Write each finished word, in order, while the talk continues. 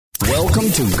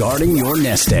Welcome to Guarding Your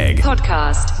Nest Egg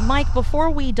podcast. Mike, before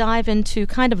we dive into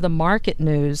kind of the market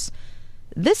news,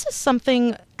 this is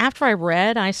something, after I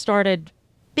read, I started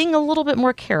being a little bit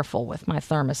more careful with my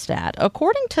thermostat.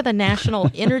 According to the National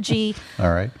Energy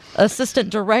Assistant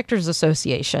Directors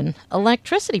Association,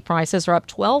 electricity prices are up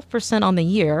 12% on the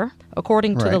year,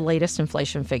 according to the latest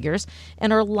inflation figures,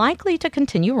 and are likely to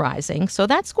continue rising. So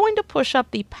that's going to push up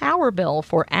the power bill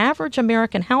for average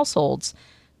American households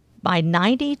by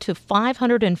 $90 to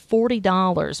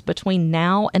 $540 between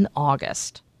now and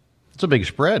August. It's a big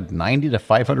spread, 90 to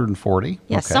 540.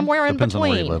 Yeah, okay. somewhere in Depends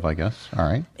between. Depends on where you live, I guess. All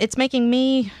right. It's making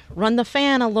me run the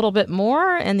fan a little bit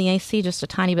more and the AC just a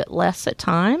tiny bit less at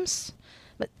times.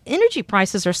 But energy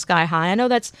prices are sky high. I know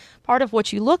that's part of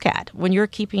what you look at when you're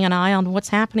keeping an eye on what's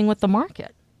happening with the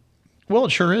market. Well,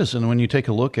 it sure is. And when you take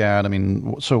a look at,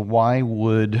 so why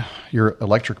would your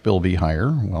electric bill be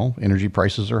higher? Well, energy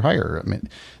prices are higher.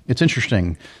 It's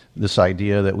interesting, this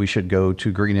idea that we should go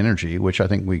to green energy, which I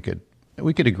think we could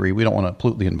agree. We don't want to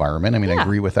pollute the environment. I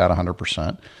agree with that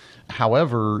 100%.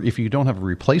 However, if you don't have a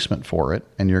replacement for it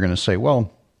and you're going to say,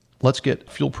 well, let's get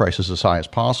fuel prices as high as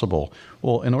possible.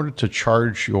 Well, in order to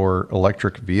charge your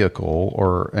electric vehicle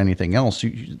or anything else,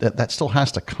 that still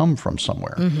has to come from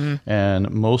somewhere. Mm-hmm.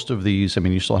 And most of these,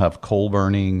 you still have coal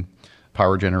burning,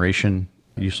 power generation.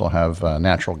 You still have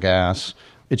natural gas.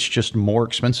 It's just more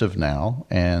expensive now.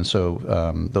 And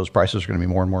so those prices are going to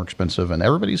be more and more expensive. And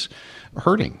everybody's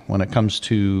hurting when it comes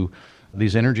to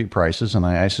these energy prices. And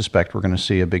I suspect we're going to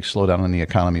see a big slowdown in the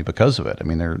economy because of it.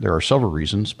 There are several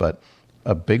reasons, but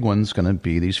a big one's going to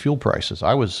be these fuel prices.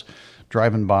 I was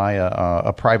driving by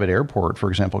a private airport, for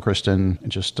example, Kristen,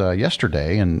 just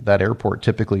yesterday, and that airport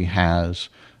typically has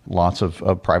lots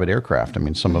of private aircraft.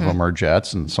 Some of them are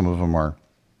jets and some of them are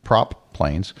prop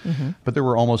planes, but there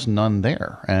were almost none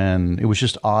there. And it was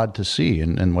just odd to see.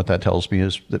 And what that tells me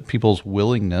is that people's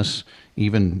willingness,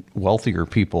 even wealthier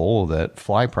people that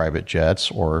fly private jets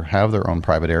or have their own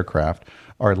private aircraft,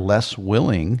 are less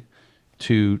willing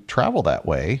to travel that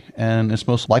way, and it's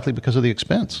most likely because of the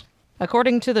expense.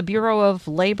 According to the Bureau of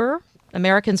Labor,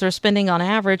 Americans are spending on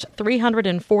average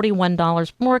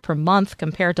 $341 more per month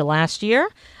compared to last year.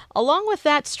 Along with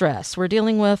that stress, we're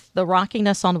dealing with the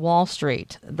rockiness on Wall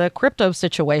Street. The crypto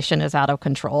situation is out of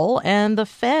control, and the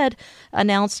Fed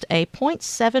announced a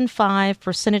 0.75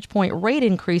 percentage point rate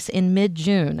increase in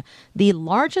mid-June, the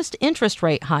largest interest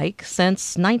rate hike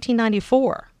since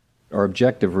 1994. Our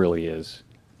objective really is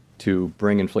to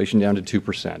bring inflation down to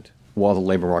 2% while the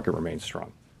labor market remains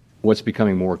strong. What's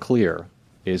becoming more clear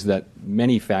is that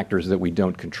many factors that we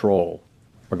don't control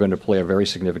are going to play a very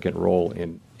significant role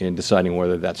in deciding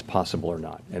whether that's possible or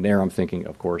not. And there I'm thinking,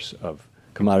 of course, of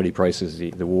commodity prices,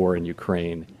 the war in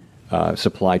Ukraine,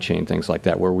 supply chain, things like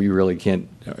that, where we really can't,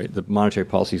 the monetary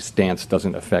policy stance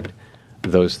doesn't affect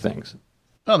those things.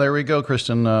 Oh, there we go,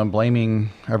 Kristen,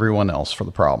 blaming everyone else for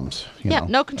the problems.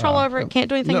 No control over it. Can't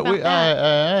do anything about that.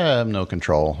 I have no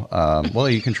control. Well,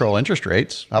 you control interest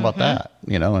rates. How about that?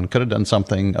 And could have done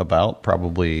something about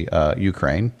probably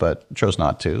Ukraine, but chose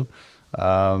not to.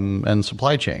 And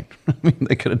supply chain.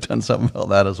 They could have done something about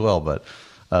that as well, but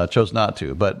chose not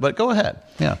to. But go ahead.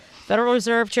 Yeah. Federal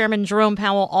Reserve Chairman Jerome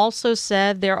Powell also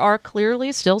said there are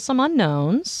clearly still some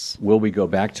unknowns. Will we go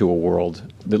back to a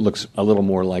world that looks a little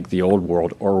more like the old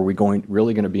world, or are we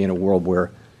really going to be in a world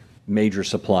where major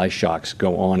supply shocks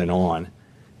go on and on?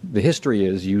 The history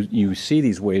is you see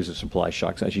these waves of supply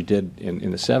shocks, as you did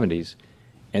in the 70s,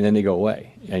 and then they go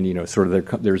away. And,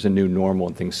 there's a new normal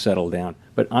and things settle down.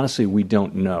 But honestly, we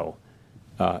don't know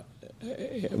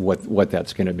what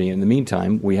that's going to be. In the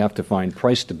meantime, we have to find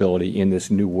price stability in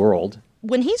this new world.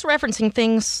 When he's referencing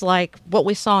things like what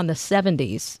we saw in the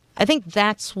 70s, I think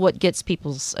that's what gets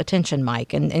people's attention,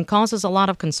 Mike, and causes a lot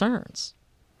of concerns.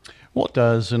 Well, it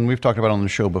does, and we've talked about it on the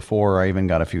show before. I even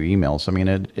got a few emails.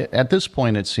 At this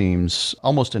point, it seems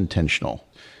almost intentional.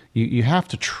 You have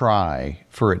to try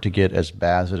for it to get as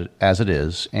bad as it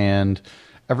is, and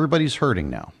everybody's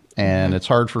hurting now. And it's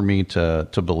hard for me to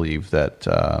believe that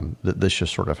this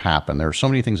just sort of happened. There are so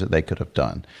many things that they could have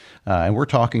done. And we're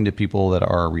talking to people that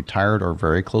are retired or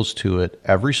very close to it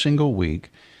every single week.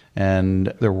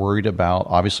 And they're worried about,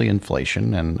 obviously,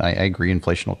 inflation. And I agree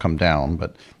inflation will come down.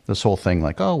 But this whole thing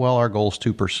like, oh, well, our goal is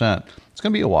 2%. It's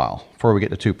going to be a while before we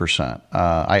get to 2%.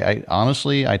 I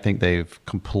honestly, I think they've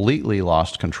completely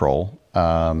lost control.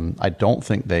 I don't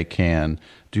think they can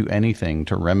do anything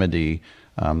to remedy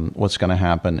what's going to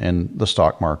happen in the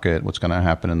stock market, what's going to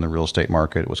happen in the real estate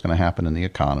market, what's going to happen in the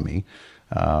economy.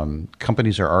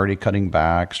 Companies are already cutting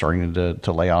back, starting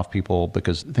to lay off people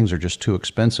because things are just too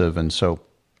expensive. And so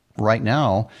Right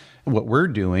now, what we're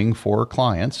doing for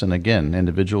clients, and again,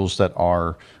 individuals that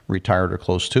are retired or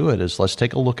close to it, is let's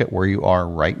take a look at where you are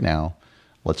right now.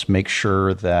 Let's make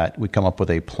sure that we come up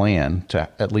with a plan to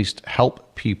at least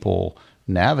help people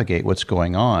navigate what's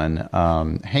going on.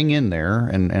 Hang in there.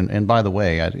 And by the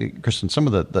way, Kristen, some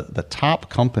of the top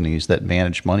companies that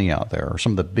manage money out there are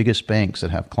some of the biggest banks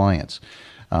that have clients.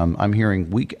 I'm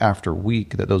hearing week after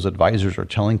week that those advisors are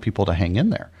telling people to hang in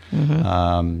there.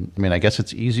 I guess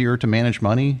it's easier to manage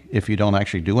money if you don't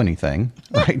actually do anything,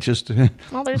 right?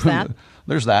 Well, there's that.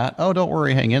 There's that. Oh, don't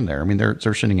worry, hang in there. I mean,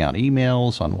 they're sending out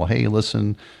emails on, well, hey,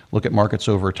 listen, look at markets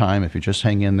over time. If you just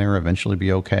hang in there, eventually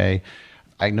be okay.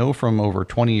 I know from over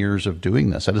 20 years of doing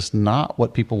this, that is not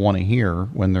what people want to hear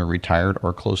when they're retired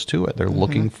or close to it. They're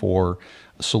looking for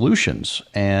solutions,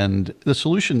 and the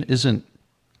solution isn't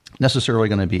necessarily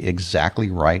going to be exactly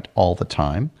right all the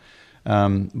time.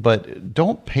 But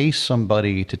don't pay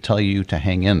somebody to tell you to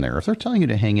hang in there. If they're telling you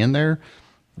to hang in there,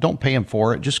 don't pay them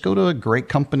for it. Just go to a great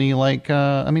company like,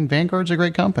 Vanguard's a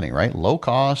great company, right? Low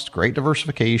cost, great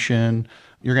diversification.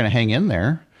 You're going to hang in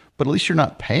there, but at least you're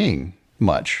not paying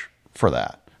much for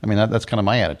that. That's kind of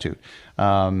my attitude.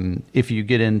 If you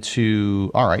get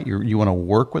into, all right, you want to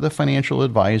work with a financial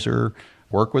advisor,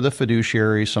 work with a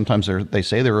fiduciary. Sometimes they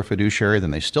say they're a fiduciary,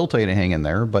 then they still tell you to hang in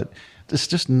there, but it's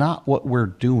just not what we're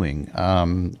doing.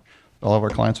 All of our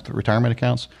clients with retirement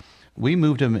accounts, we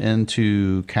moved them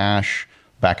into cash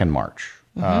back in March.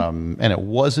 And it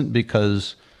wasn't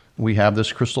because we have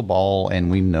this crystal ball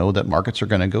and we know that markets are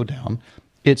going to go down.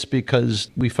 It's because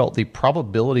we felt the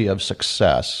probability of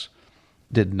success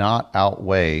did not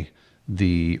outweigh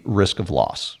the risk of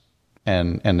loss.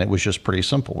 And it was just pretty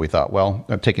simple. We thought, well,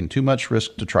 I've taken too much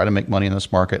risk to try to make money in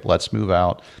this market. Let's move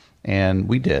out. And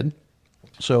we did.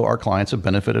 So our clients have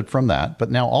benefited from that. But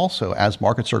now also, as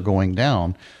markets are going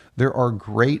down, there are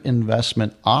great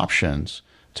investment options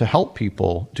to help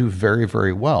people do very,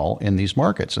 very well in these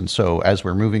markets. And so as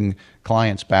we're moving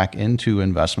clients back into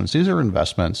investments, these are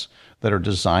investments that are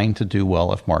designed to do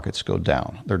well if markets go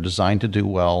down. They're designed to do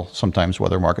well sometimes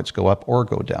whether markets go up or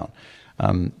go down.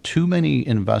 Too many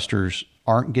investors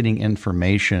aren't getting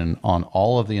information on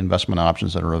all of the investment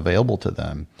options that are available to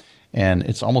them. And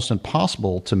it's almost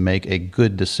impossible to make a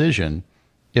good decision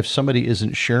if somebody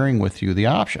isn't sharing with you the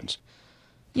options.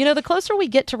 The closer we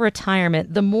get to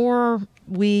retirement, the more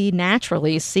we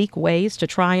naturally seek ways to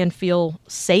try and feel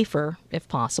safer, if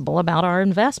possible, about our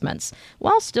investments,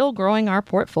 while still growing our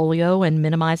portfolio and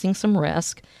minimizing some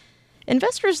risk.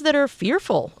 Investors that are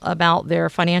fearful about their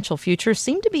financial future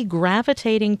seem to be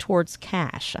gravitating towards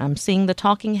cash. I'm seeing the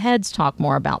talking heads talk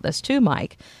more about this too,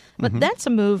 Mike. But that's a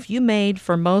move you made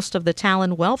for most of the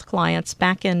Talon Wealth clients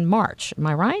back in March. Am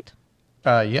I right?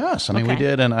 Yes. We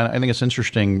did. And I think it's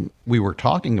interesting. We were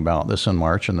talking about this in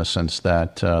March in the sense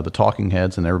that the talking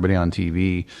heads and everybody on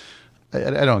TV,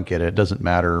 I don't get it. It doesn't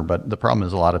matter. But the problem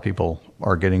is a lot of people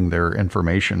are getting their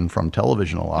information from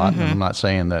television a lot. And I'm not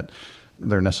saying that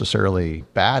they're necessarily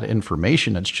bad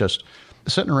information. It's just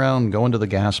sitting around, going to the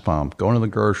gas pump, going to the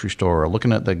grocery store,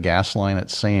 looking at the gas line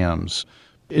at Sam's,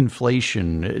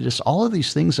 inflation, just all of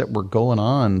these things that were going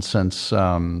on since,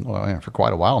 for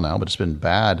quite a while now, but it's been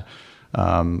bad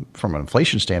from an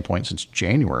inflation standpoint since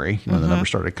January. The numbers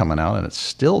started coming out and it's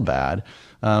still bad.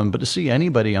 But to see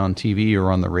anybody on TV or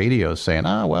on the radio saying,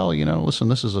 listen,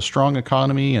 this is a strong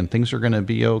economy and things are going to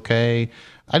be okay.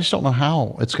 I just don't know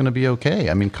how it's going to be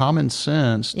okay. Common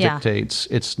sense dictates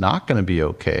it's not going to be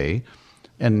okay.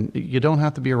 And you don't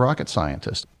have to be a rocket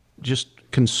scientist. Just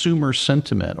consumer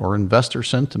sentiment or investor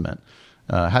sentiment,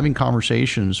 having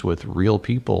conversations with real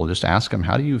people, just ask them,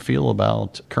 how do you feel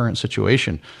about current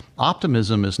situation?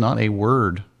 Optimism is not a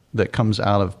word that comes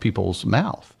out of people's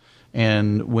mouth.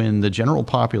 And when the general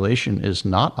population is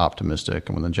not optimistic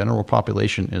and when the general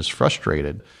population is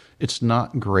frustrated, it's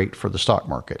not great for the stock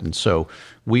market. And so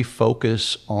we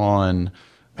focus on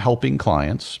helping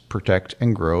clients protect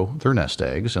and grow their nest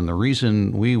eggs. And the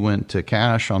reason we went to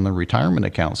cash on the retirement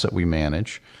accounts that we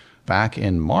manage back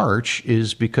in March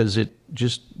is because it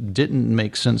just didn't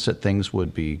make sense that things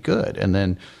would be good. And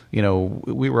then,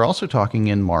 we were also talking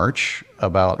in March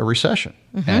about a recession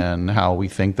and how we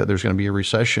think that there's going to be a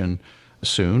recession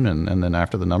soon. And then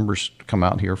after the numbers come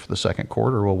out here for the second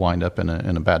quarter, we'll wind up in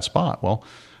a bad spot. Well,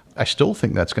 I still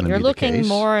think that's going to be the case. You're looking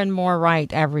more and more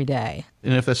right every day.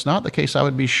 And if that's not the case, I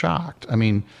would be shocked.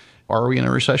 Are we in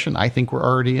a recession? I think we're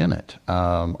already in it.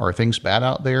 Are things bad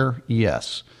out there?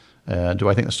 Yes. Do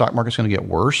I think the stock market's going to get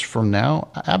worse from now?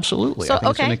 Absolutely. So, I think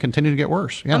it's going to continue to get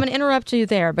worse. Yeah. I'm going to interrupt you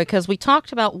there because we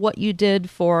talked about what you did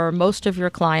for most of your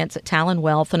clients at Talon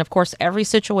Wealth. And of course, every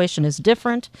situation is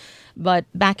different. But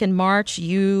back in March,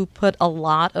 you put a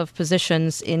lot of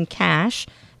positions in cash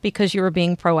because you were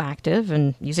being proactive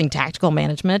and using tactical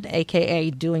management, aka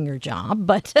doing your job.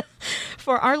 But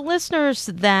for our listeners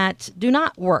that do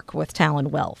not work with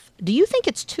Talon Wealth, do you think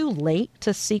it's too late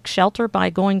to seek shelter by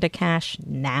going to cash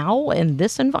now in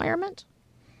this environment?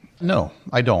 No,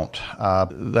 I don't.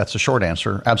 That's a short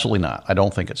answer. Absolutely not. I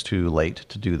don't think it's too late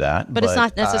to do that. But it's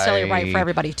not necessarily right for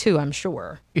everybody, too, I'm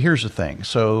sure. Here's the thing.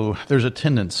 So there's a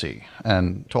tendency,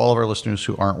 and to all of our listeners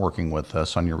who aren't working with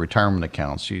us on your retirement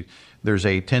accounts, there's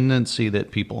a tendency that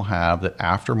people have that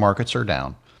after markets are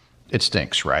down, it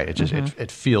stinks, right? It just it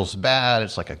feels bad.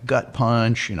 It's like a gut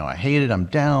punch. I hate it. I'm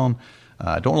down.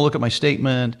 I don't want to look at my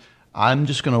statement. I'm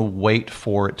just going to wait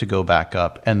for it to go back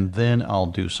up, and then I'll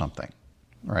do something,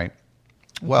 right?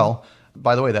 Well,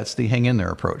 by the way, that's the hang in there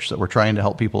approach that we're trying to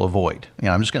help people avoid.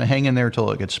 I'm just going to hang in there until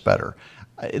it gets better.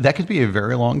 That could be a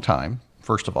very long time,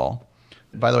 first of all.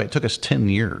 By the way, it took us 10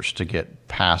 years to get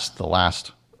past the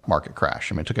last market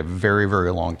crash. It took a very,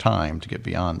 very long time to get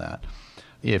beyond that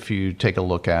if you take a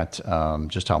look at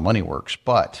just how money works.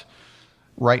 But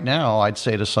right now, I'd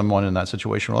say to someone in that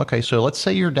situation, well, okay, so let's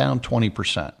say you're down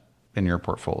 20% in your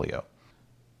portfolio.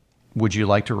 Would you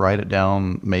like to write it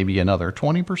down maybe another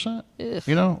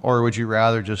 20%? Or would you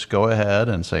rather just go ahead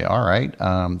and say, all right,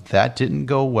 that didn't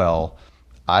go well.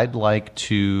 I'd like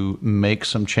to make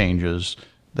some changes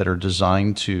that are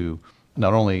designed to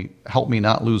not only help me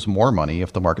not lose more money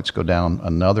if the markets go down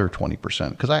another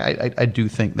 20%, because I do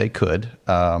think they could.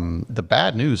 The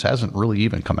bad news hasn't really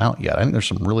even come out yet. I think there's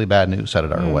some really bad news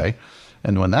headed our way.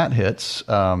 And when that hits,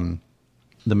 the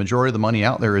majority of the money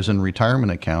out there is in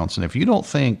retirement accounts. And if you don't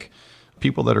think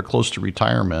people that are close to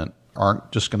retirement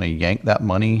aren't just going to yank that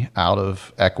money out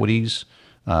of equities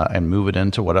and move it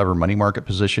into whatever money market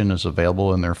position is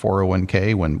available in their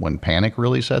 401k when panic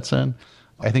really sets in,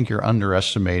 I think you're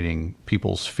underestimating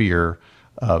people's fear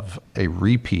of a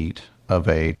repeat of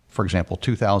for example,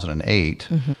 2008,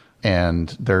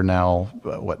 and they're now,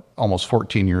 almost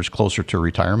 14 years closer to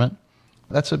retirement.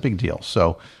 That's a big deal.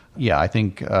 So, yeah, I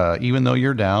think even though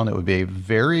you're down, it would be a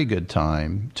very good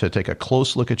time to take a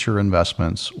close look at your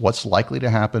investments, what's likely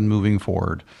to happen moving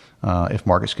forward if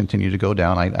markets continue to go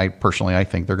down. I personally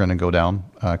think they're going to go down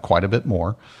quite a bit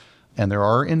more. And there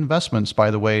are investments,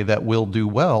 by the way, that will do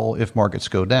well if markets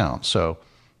go down. So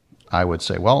I would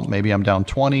say, well, maybe I'm down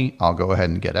 20. I'll go ahead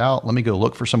and get out. Let me go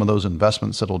look for some of those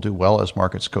investments that'll do well as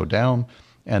markets go down.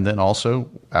 And then also,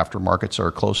 after markets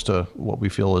are close to what we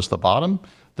feel is the bottom,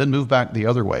 then move back the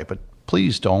other way. But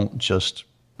please don't just,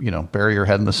 bury your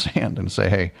head in the sand and say,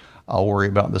 hey, I'll worry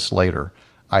about this later.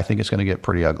 I think it's going to get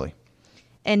pretty ugly.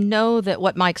 And know that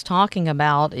what Mike's talking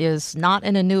about is not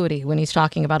an annuity when he's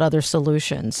talking about other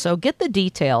solutions. So get the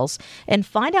details and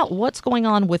find out what's going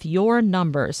on with your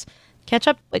numbers. Catch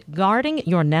up at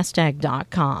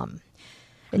guardingyournestegg.com.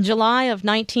 In July of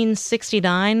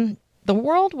 1969, the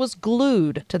world was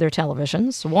glued to their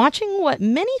televisions, watching what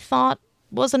many thought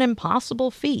was an impossible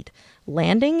feat,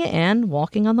 landing and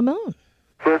walking on the moon.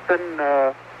 Listen,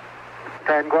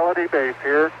 Tranquility Base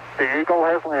here. The Eagle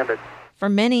has landed. For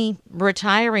many,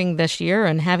 retiring this year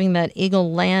and having that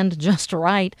Eagle land just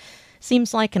right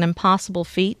seems like an impossible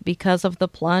feat because of the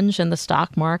plunge in the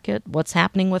stock market, what's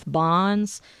happening with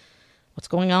bonds, what's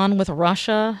going on with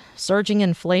Russia, surging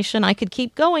inflation. I could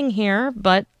keep going here,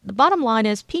 but the bottom line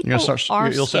is people are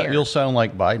scared. You'll sound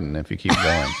like Biden if you keep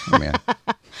going.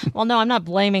 Well, no, I'm not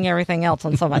blaming everything else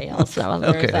on somebody else. So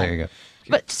okay, there you go.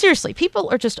 But seriously,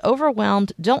 people are just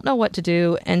overwhelmed, don't know what to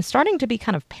do, and starting to be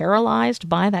kind of paralyzed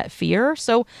by that fear.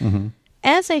 So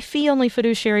as a fee-only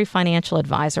fiduciary financial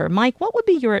advisor, Mike, what would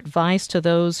be your advice to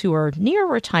those who are near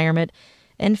retirement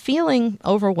and feeling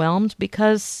overwhelmed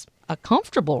because a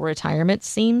comfortable retirement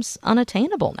seems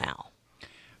unattainable now?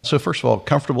 So first of all,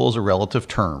 comfortable is a relative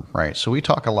term, right? So we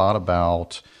talk a lot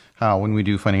about how when we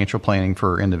do financial planning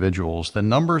for individuals, the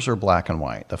numbers are black and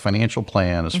white. The financial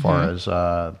plan as far as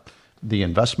the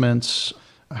investments,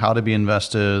 how to be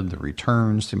invested, the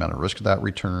returns, the amount of risk of that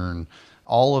return,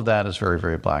 all of that is very,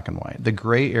 very black and white. The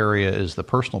gray area is the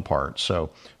personal part. So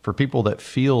for people that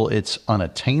feel it's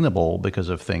unattainable because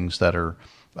of things that are,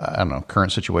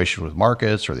 current situation with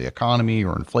markets or the economy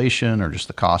or inflation or just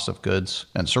the cost of goods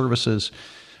and services,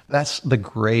 that's the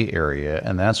gray area.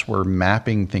 And that's where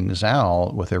mapping things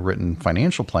out with a written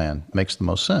financial plan makes the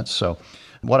most sense. So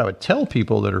what I would tell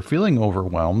people that are feeling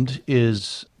overwhelmed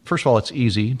is, first of all, it's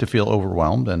easy to feel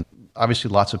overwhelmed. And obviously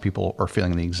lots of people are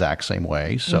feeling the exact same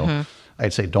way. So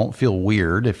I'd say don't feel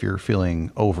weird if you're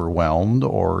feeling overwhelmed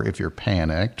or if you're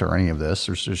panicked or any of this.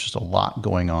 There's just a lot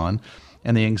going on.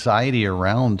 And the anxiety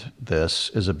around this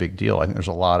is a big deal. I think there's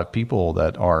a lot of people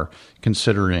that are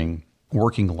considering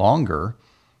working longer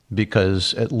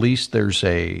because at least there's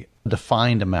a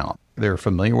defined amount. They're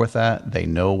familiar with that. They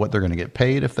know what they're going to get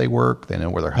paid if they work. They know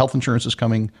where their health insurance is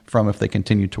coming from if they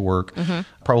continue to work.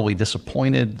 Probably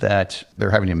disappointed that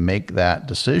they're having to make that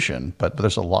decision, but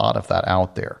there's a lot of that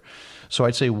out there. So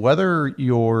I'd say whether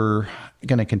you're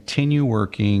going to continue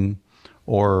working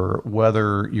or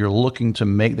whether you're looking to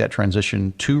make that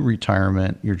transition to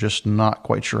retirement, you're just not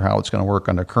quite sure how it's going to work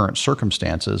under current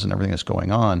circumstances and everything that's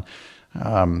going on.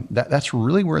 That's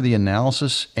really where the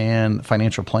analysis and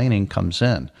financial planning comes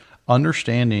in.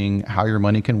 Understanding how your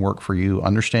money can work for you,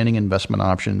 understanding investment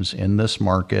options in this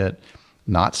market,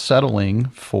 not settling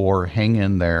for hang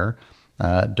in there.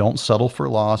 Don't settle for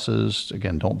losses.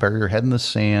 Again, don't bury your head in the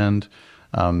sand.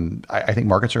 I think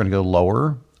markets are going to go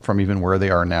lower from even where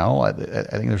they are now. I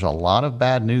think there's a lot of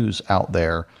bad news out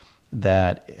there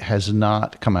that has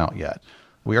not come out yet.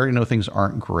 We already know things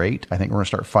aren't great. I think we're going to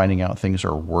start finding out things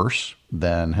are worse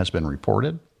than has been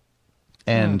reported.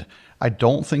 And I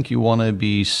don't think you want to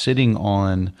be sitting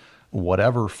on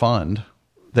whatever fund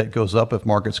that goes up if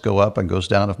markets go up and goes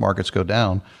down if markets go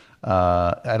down.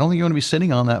 I don't think you want to be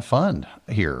sitting on that fund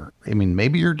here. I mean,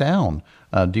 maybe you're down.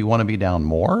 Do you want to be down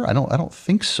more? I don't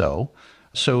think so.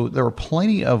 So there are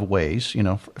plenty of ways.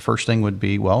 First thing would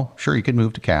be, well, sure, you could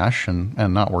move to cash and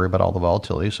not worry about all the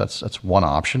volatility. So that's one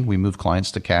option. We moved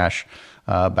clients to cash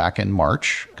back in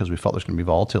March because we felt there's going to be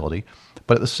volatility.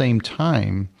 But at the same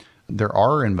time, there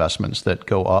are investments that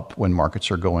go up when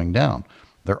markets are going down.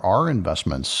 There are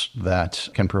investments that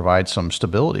can provide some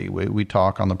stability. We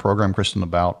talk on the program, Kristen,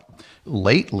 about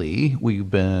lately we've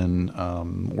been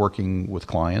working with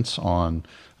clients on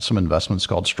some investments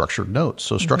called structured notes.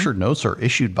 So structured notes are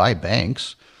issued by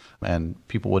banks, and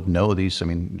people would know these,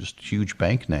 just huge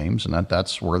bank names, and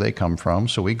that's where they come from.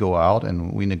 So we go out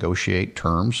and we negotiate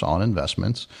terms on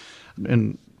investments.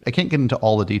 And I can't get into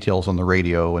all the details on the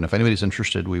radio, and if anybody's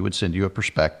interested, we would send you a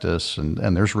prospectus,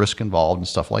 and there's risk involved and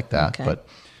stuff like that. Okay. But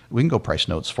we can go price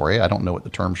notes for you. I don't know what the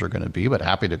terms are going to be, but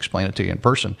happy to explain it to you in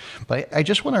person. But I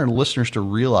just want our listeners to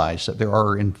realize that there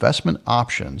are investment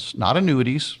options, not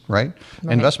annuities, right?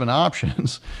 Investment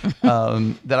options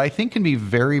that I think can be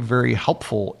very, very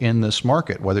helpful in this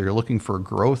market, whether you're looking for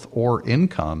growth or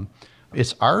income.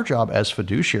 It's our job as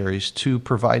fiduciaries to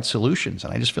provide solutions.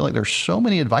 And I just feel like there's so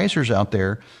many advisors out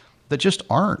there that just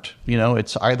aren't.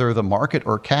 It's either the market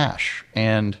or cash.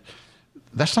 And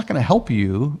that's not going to help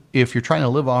you if you're trying to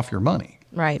live off your money.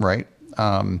 Right.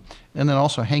 And then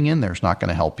also hang in there is not going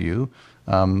to help you,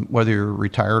 whether you're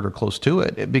retired or close to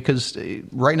it, because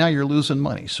right now you're losing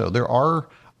money. So there are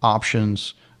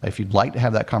options. If you'd like to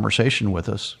have that conversation with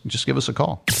us, just give us a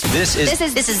call. This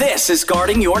is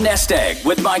Guarding Your Nest Egg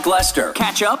with Mike Lester.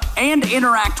 Catch up and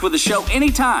interact with the show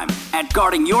anytime at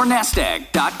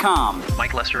guardingyournestegg.com.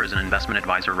 Mike Lester is an investment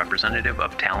advisor representative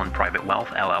of Talon Private Wealth,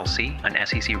 LLC, an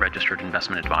SEC-registered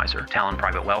investment advisor. Talon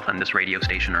Private Wealth and this radio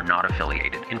station are not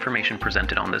affiliated. Information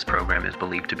presented on this program is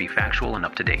believed to be factual and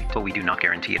up to date, but we do not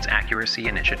guarantee its accuracy,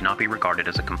 and it should not be regarded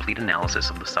as a complete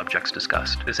analysis of the subjects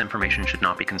discussed. This information should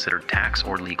not be considered tax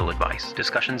or legal advice.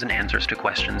 Discussions and answers to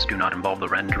questions do not involve the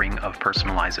rendering of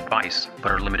personalized advice,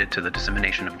 but are limited to the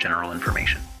dissemination of general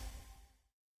information.